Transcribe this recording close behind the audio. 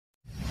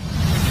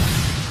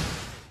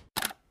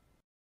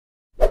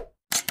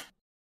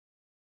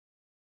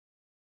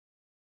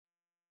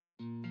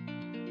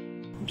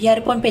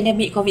Biarpun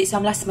pandemik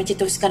COVID-19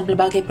 mencetuskan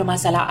pelbagai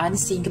permasalahan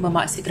sehingga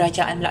memaksa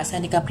kerajaan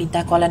melaksanakan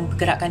Perintah Kawalan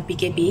Pergerakan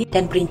PKP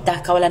dan Perintah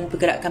Kawalan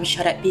Pergerakan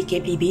Syarat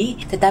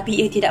PKPB, tetapi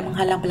ia tidak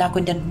menghalang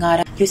pelakon dan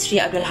pengarah Yusry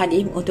Abdul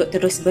Halim untuk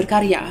terus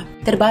berkarya.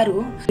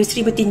 Terbaru,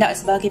 Yusry bertindak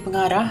sebagai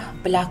pengarah,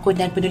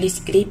 pelakon dan penulis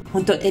skrip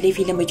untuk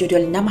telefilem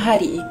berjudul 6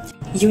 Hari.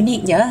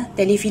 Uniknya,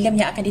 telefilem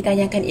yang akan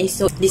ditayangkan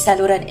esok di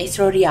saluran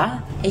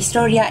Astroria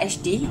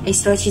HD,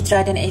 Astro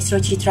Citra dan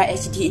Astro Citra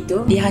HD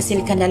itu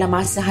dihasilkan dalam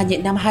masa hanya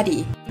 6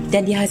 hari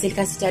dan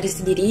dihasilkan secara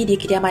sendiri di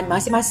kediaman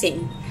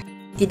masing-masing.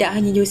 Tidak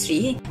hanya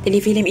Yusry,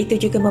 telefilem itu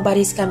juga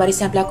membariskan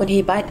barisan pelakon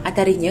hebat,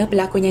 antaranya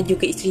pelakon yang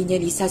juga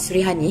isterinya Lisa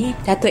Surihani,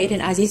 Dato'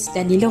 Erin Aziz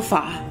dan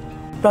Neelofa.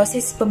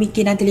 Proses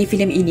pemikiran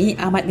telefilem ini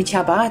amat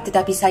mencabar,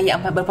 tetapi saya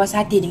amat berpuas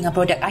hati dengan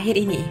produk akhir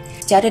ini.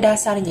 Secara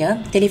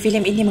dasarnya,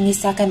 telefilem ini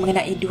mengisahkan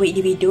mengenai dua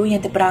individu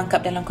yang terperangkap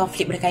dalam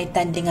konflik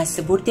berkaitan dengan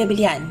sebutir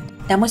belian.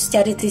 Namun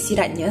secara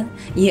tersiratnya,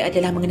 ia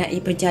adalah mengenai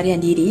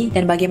pencarian diri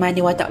dan bagaimana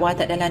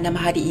watak-watak dalam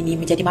 6 hari ini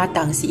menjadi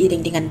matang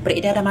seiring dengan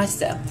peredaran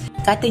masa.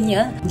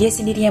 Katanya, dia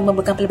sendiri yang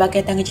memegang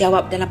pelbagai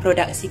tanggungjawab dalam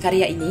produksi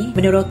karya ini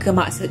menurut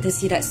Maksud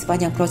Tersirat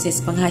sepanjang proses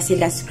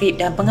penghasilan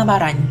skrip dan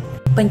penggambaran.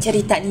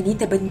 Penceritaan ini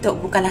terbentuk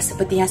bukanlah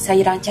seperti yang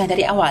saya rancang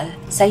dari awal.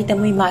 Saya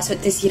temui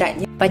maksud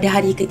tersiratnya pada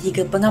hari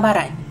ketiga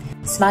penggambaran.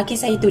 Semakin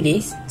saya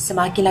tulis,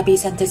 semakin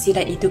lapisan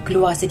tersirat itu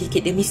keluar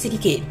sedikit demi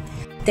sedikit.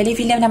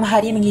 Telefilem 6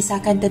 Hari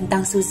mengisahkan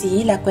tentang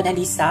Susi, lakonan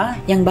Lisa,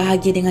 yang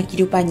bahagia dengan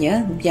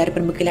kehidupannya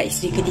biarpun bergelar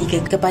isteri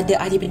ketiga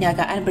kepada ahli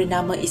perniagaan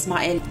bernama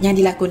Ismail yang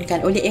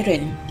dilakonkan oleh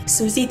Aaron.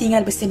 Susi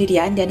tinggal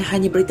bersendirian dan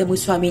hanya bertemu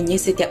suaminya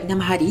setiap 6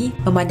 hari,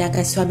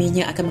 memandangkan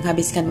suaminya akan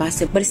menghabiskan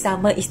masa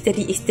bersama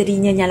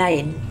isteri-isterinya yang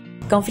lain.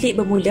 Konflik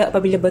bermula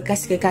apabila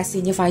bekas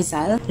kekasihnya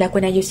Faizal,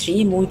 lakonan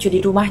Yusry, muncul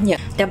di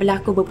rumahnya dan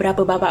berlaku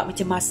beberapa babak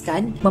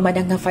mencemaskan,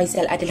 memandangkan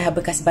Faizal adalah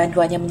bekas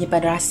banduan yang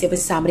menyimpan rahsia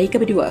besar mereka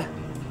berdua.